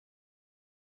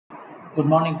Good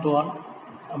morning to all.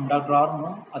 I'm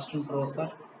Dr.R.Arumugam, Assistant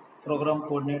Professor, Program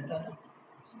Coordinator,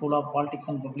 School of Politics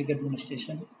and Public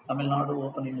Administration, Tamil Nadu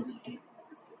Open University.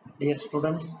 Dear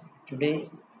students, today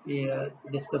we are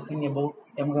discussing about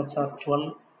MHR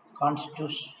 12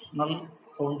 Constitutional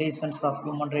Foundations of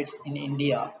Human Rights in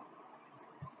India.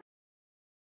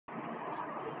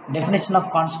 Definition of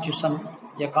Constitution.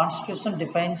 A Constitution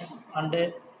defines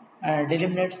and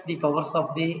delimitates the powers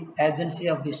of the agency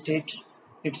of the state.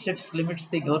 It sets limits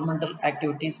the governmental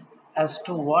activities as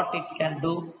to what it can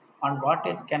do and what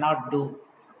it cannot do.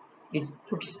 It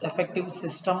puts effective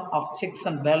system of checks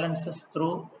and balances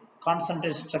through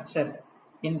concentrated structure.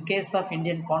 In case of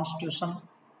Indian Constitution,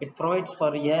 it provides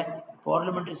for a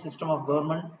parliamentary system of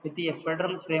government with a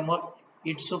federal framework,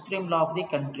 its supreme law of the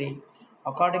country.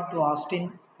 According to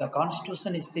Austin, the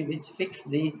Constitution is the which fixes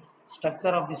the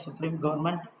structure of the supreme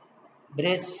government.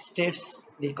 Brace states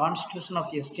the constitution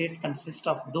of a state consists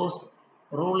of those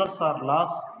rulers or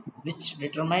laws which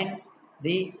determine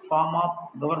the form of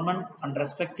government and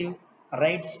respective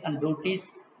rights and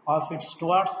duties of its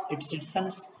towards its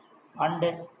citizens and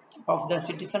of the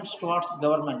citizens towards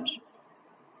government.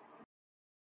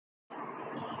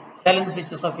 Salient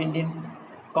features of Indian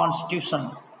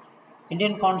Constitution.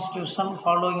 Indian Constitution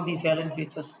following the salient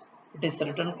features. It is a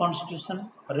written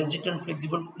constitution, rigid and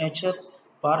flexible nature,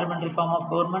 parliamentary form of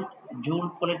government, dual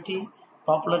polity,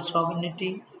 popular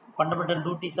sovereignty, fundamental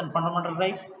duties and fundamental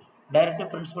rights, directive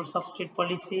principles of state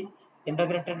policy,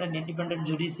 integrated and independent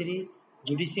judiciary,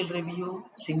 judicial review,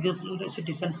 single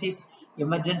citizenship,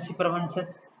 emergency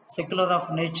preventions, secular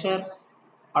of nature,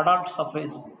 adult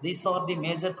suffrage. These are the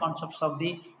major concepts of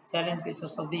the salient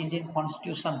features of the Indian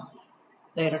Constitution.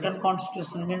 The written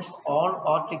constitution means all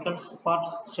articles,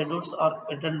 parts, schedules are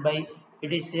written by.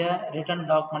 It is a written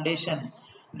documentation,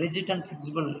 rigid and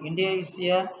flexible.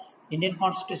 Indian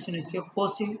constitution is a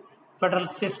quasi-federal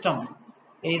system,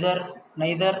 either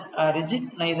neither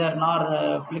rigid, neither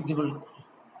nor flexible.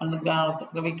 And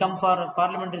we come for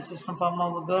parliamentary system form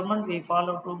of government. We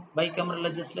follow to bicameral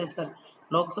legislature,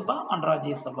 Lok Sabha and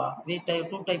Rajya Sabha. We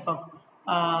two type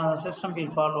of system we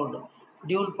followed.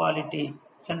 Dual polity,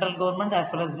 central government as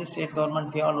well as the state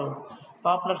government we followed.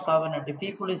 Popular sovereignty.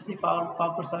 People is the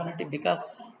popular sovereignty because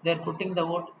they are putting the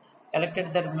vote,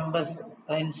 elected their members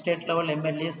in state level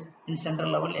MLAs, in central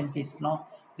level MPs. No,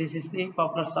 this is the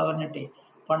popular sovereignty.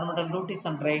 Fundamental duties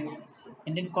and rights.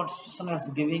 Indian Constitution is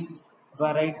giving the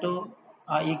right to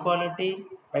equality,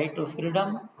 right to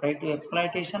freedom, right to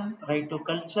exploitation, right to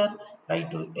culture,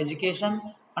 right to education,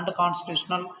 and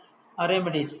constitutional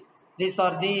remedies. These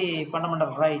are the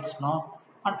fundamental rights, no?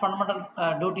 And fundamental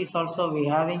duties also we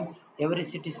having. Every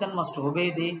citizen must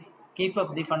obey the keep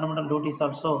up the fundamental duties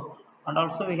also. And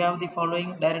also we have the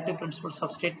following directive principles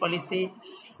of state policy.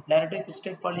 Directive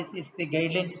state policy is the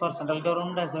guidelines for central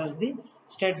government as well as the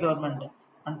state government.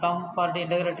 And come for the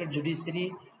integrated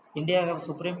judiciary. India have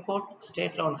Supreme Court,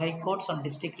 state level high courts, and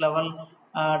district level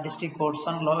district courts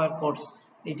and lower courts.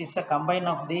 It is a combine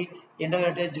of the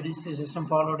integrated judicial system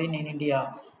followed in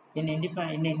India. In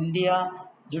India,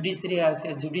 judiciary has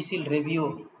a judicial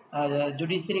review.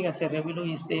 Judiciary as a review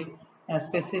is the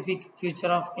specific feature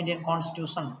of Indian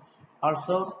Constitution.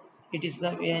 Also, it is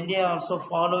the India also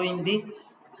following the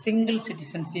single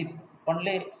citizenship.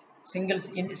 Only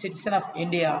citizen of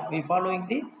India. We following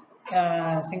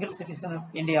the single citizen of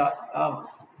India,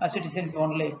 a citizen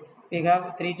only. We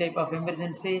have three type of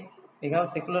emergency. We have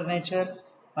secular nature.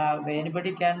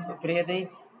 Anybody can pray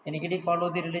anybody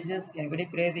follow the religious, anybody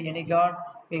pray any god.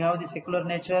 We have the secular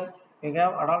nature. We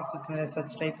have adult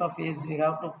such type of age. We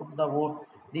have to put the vote.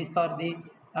 These are the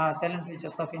salient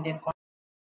features of Indian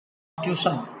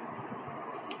Constitution.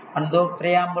 And the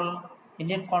preamble,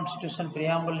 Indian Constitution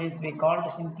preamble is we called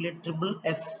simply triple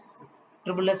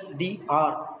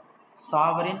SDR,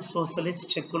 sovereign socialist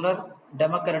secular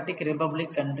democratic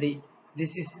republic country.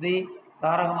 This is the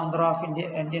Tarak Mantra of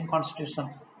Indian Constitution.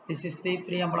 This is the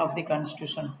preamble of the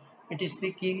Constitution. It is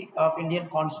the key of Indian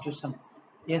Constitution.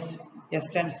 S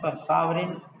stands for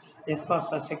sovereign, S for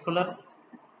secular,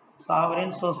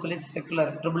 sovereign socialist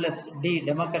secular, triple S D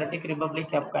democratic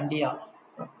republic of India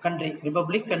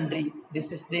country.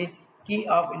 This is the key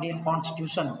of Indian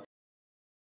Constitution.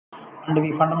 And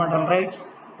we fundamental rights,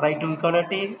 right to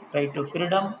equality, right to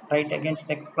freedom, right against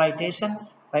exploitation,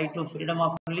 right to freedom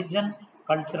of religion,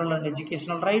 cultural and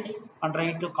educational rights, and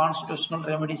right to constitutional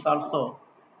remedies also.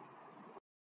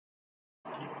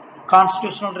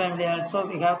 Constitutional remedy also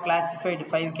we have classified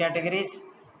 5 categories.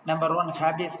 Number 1,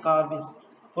 habeas corpus,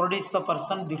 produce the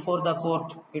person before the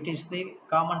court. It is the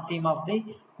common theme of the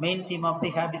main theme of the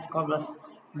habeas corpus.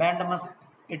 Mandamus,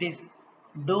 it is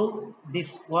do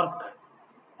this work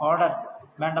order,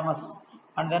 mandamus,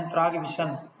 and then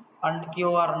prohibition, and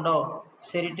quorando,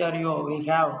 territorio we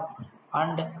have,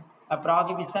 and a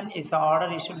prohibition is an order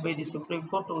issued by the Supreme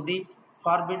Court to the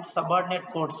forbid subordinate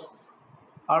courts.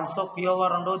 Also,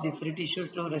 quorando, this writ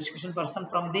issued to restriction person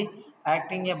from the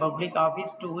acting a public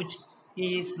office to which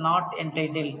he is not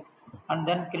entitled. And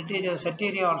then criteria,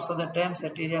 sateria, also the term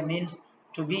sateria means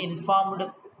to be informed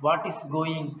what is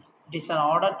going. It is an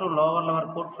order to lower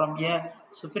court from a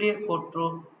superior court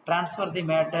to transfer the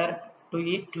matter to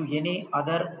it to any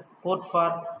other court for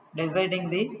deciding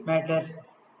the matters.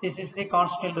 This is the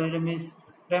constitutional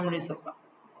remedies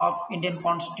of Indian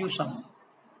Constitution.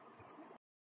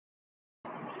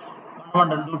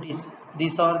 Fundamental duties.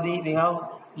 These are the, we have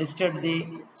listed the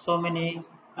so many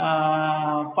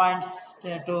points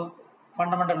to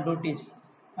fundamental duties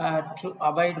to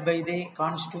abide by the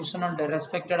constitution and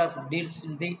respected of deals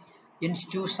in the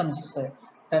institutions,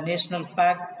 the national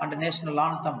flag and national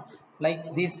anthem.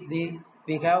 Like this,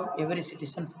 we have every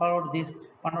citizen followed these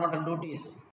fundamental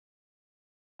duties.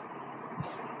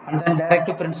 And then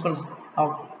directive principles of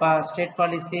state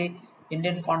policy,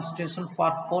 Indian Constitution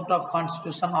for Court of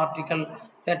Constitution, Article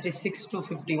 36 to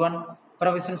 51,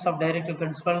 provisions of directive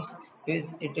principles.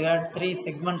 It had three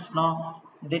segments now,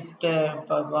 that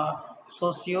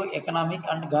socio-economic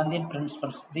and Gandhian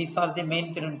principles. These are the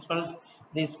main principles.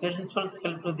 These principles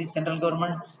help to the central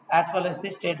government as well as the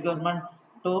state government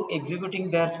to executing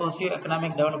their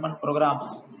socio-economic development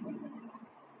programs.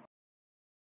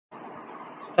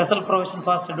 Special provision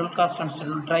for scheduled caste and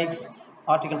scheduled tribes,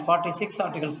 Article 46,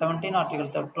 Article 17, Article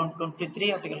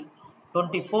 23, Article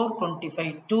 24,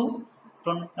 25 2,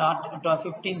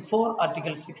 15 4,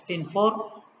 Article 16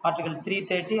 4, Article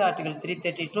 330, Article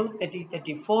 332,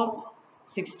 34,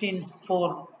 16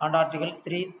 4, and Article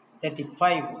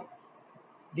 335.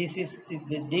 This is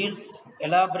the deals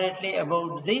elaborately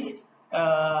about the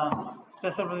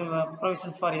special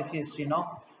provisions for SC/ST.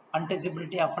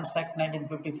 Untouchability Offence Act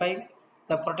 1955,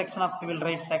 the Protection of Civil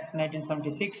Rights Act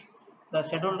 1976, the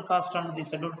Scheduled Caste and the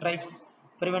Scheduled Tribes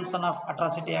Prevention of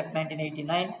Atrocity Act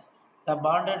 1989, the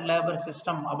Bonded Labor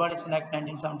System Abolition Act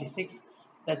 1976,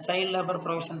 the Child Labor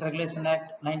Provision Regulation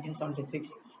Act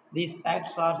 1976. These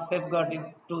acts are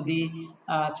safeguarding to the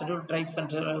scheduled tribes and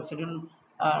scheduled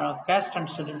caste and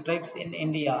scheduled tribes in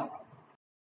India.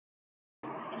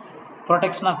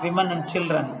 Protection of women and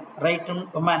children, right to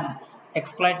women,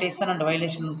 exploitation and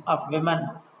violation of women,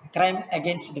 crime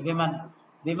against women,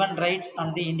 women rights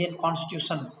and the Indian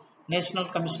Constitution, National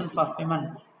Commission for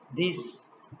Women. These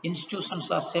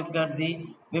institutions are safeguard the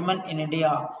women in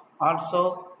India.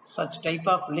 Also, such type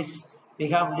of list we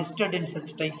have listed in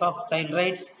such type of child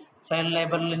rights, child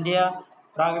labor in India,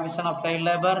 prohibition of child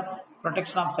labor,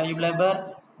 protection of child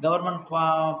labor, government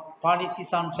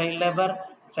policies on child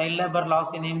labor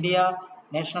laws in India,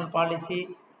 national policy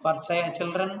for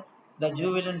children, the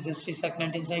Juvenile Justice Act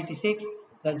 1986,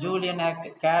 the Julian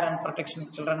Act, Care and Protection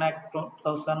of Children Act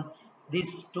 2000.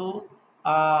 These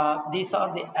are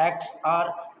the acts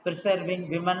are preserving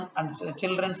women and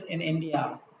children in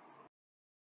India.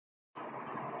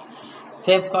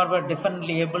 Safeguard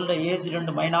differently abled, aged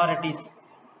and minorities.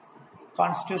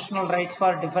 Constitutional rights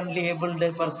for differently abled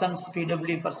persons,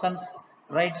 PW persons,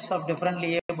 rights of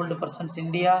differently abled persons in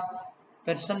India,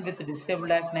 Person with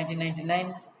Disabled Act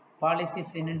 1999,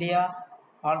 policies in India,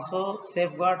 also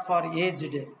safeguard for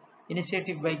aged,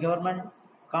 initiative by government,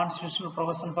 constitutional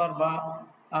provision for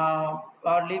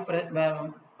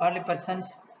early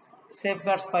persons,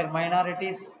 safeguards for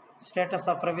minorities, status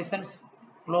of provisions,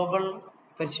 global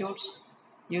pursuits,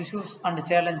 issues and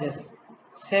challenges,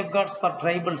 safeguards for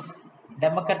tribals,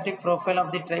 democratic profile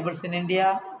of the tribals in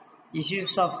India,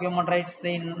 issues of human rights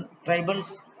in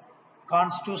tribals,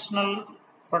 constitutional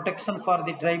protection for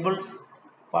the tribals,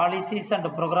 policies and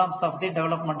programs of the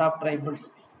development of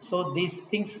tribals. So these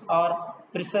things are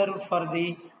preserved for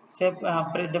the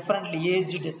differently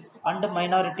aged and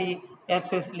minority,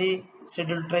 especially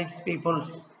scheduled tribes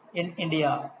peoples in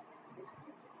India.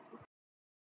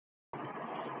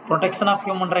 Protection of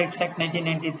Human Rights Act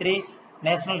 1993,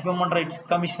 National Human Rights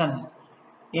Commission.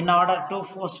 In order to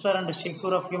foster and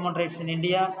secure of human rights in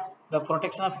India, the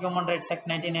Protection of Human Rights Act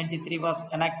 1993 was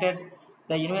enacted.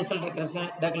 The Universal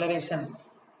Declaration,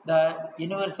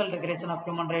 of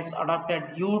Human Rights adopted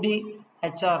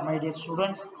UDHR, my dear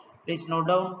students. Please note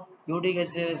down,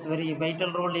 UDHR is very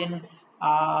vital role in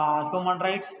human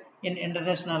rights in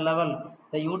international level.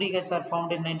 The UDHR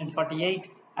founded in 1948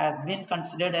 has been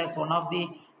considered as one of the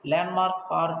landmark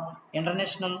or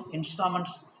international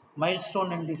instruments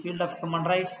milestone in the field of human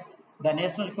rights. The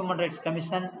National Human Rights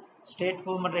Commission, State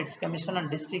Human Rights Commission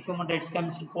and District Human Rights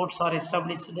Commission courts are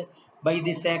established by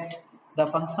this act. The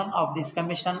function of this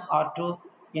commission are to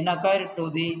inquire to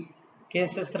the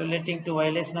cases relating to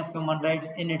violation of human rights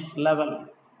in its level.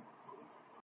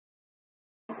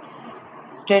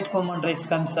 State Human Rights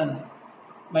Commission.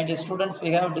 My dear students,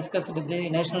 we have discussed the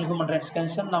National Human Rights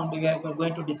Commission. Now we are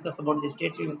going to discuss about the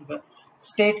State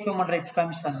Human Rights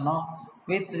Commission. Now,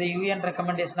 with the UN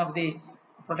recommendation of the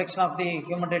protection of the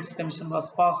Human Rights Commission was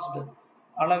passed,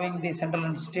 allowing the central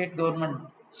and state government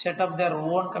set up their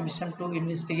own commission to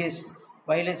investigate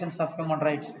violations of human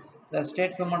rights. The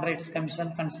State Human Rights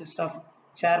Commission consists of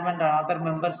chairman and other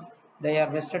members. They are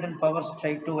vested in powers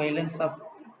tied to violence of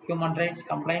human rights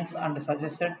complaints and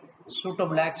suggested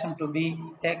suitable action to be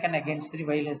taken against the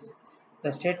violence.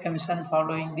 The State Commission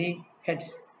following the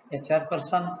heads a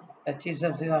chairperson, a chief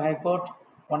of the High Court,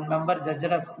 one member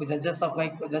judges of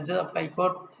High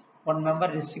Court, one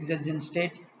member district judge in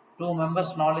state, two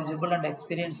members knowledgeable and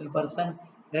experienced person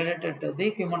related to the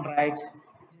human rights.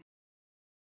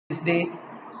 This is the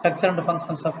structure and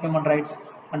functions of human rights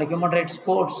and human rights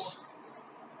courts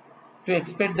to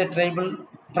expedite the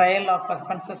trial of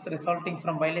offences resulting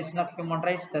from violation of human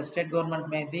rights. The state government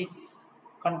may the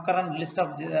concurrence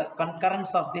of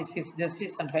the Chief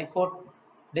Justice and High Court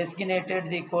designated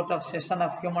the Court of Session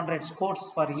of Human Rights Courts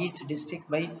for each district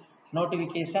by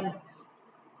notification.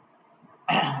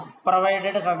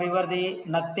 Provided, however, the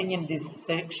nothing in this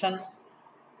section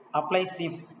applies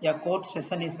if a court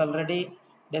session is already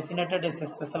designated as a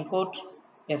special court.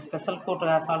 A special court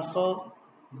has also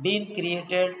been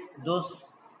created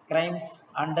those crimes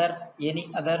under any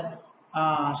other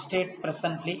state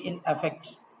presently in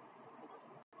effect.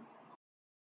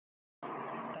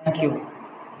 Thank you.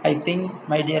 I think,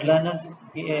 my dear learners,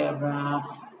 we have a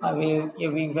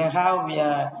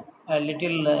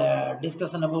little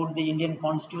discussion about the Indian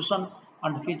Constitution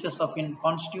and features of in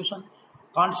Constitution,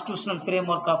 constitutional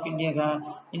framework of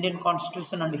Indian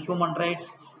Constitution and human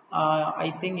rights.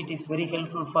 I think it is very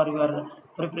helpful for your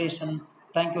preparation.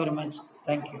 Thank you very much.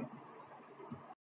 Thank you.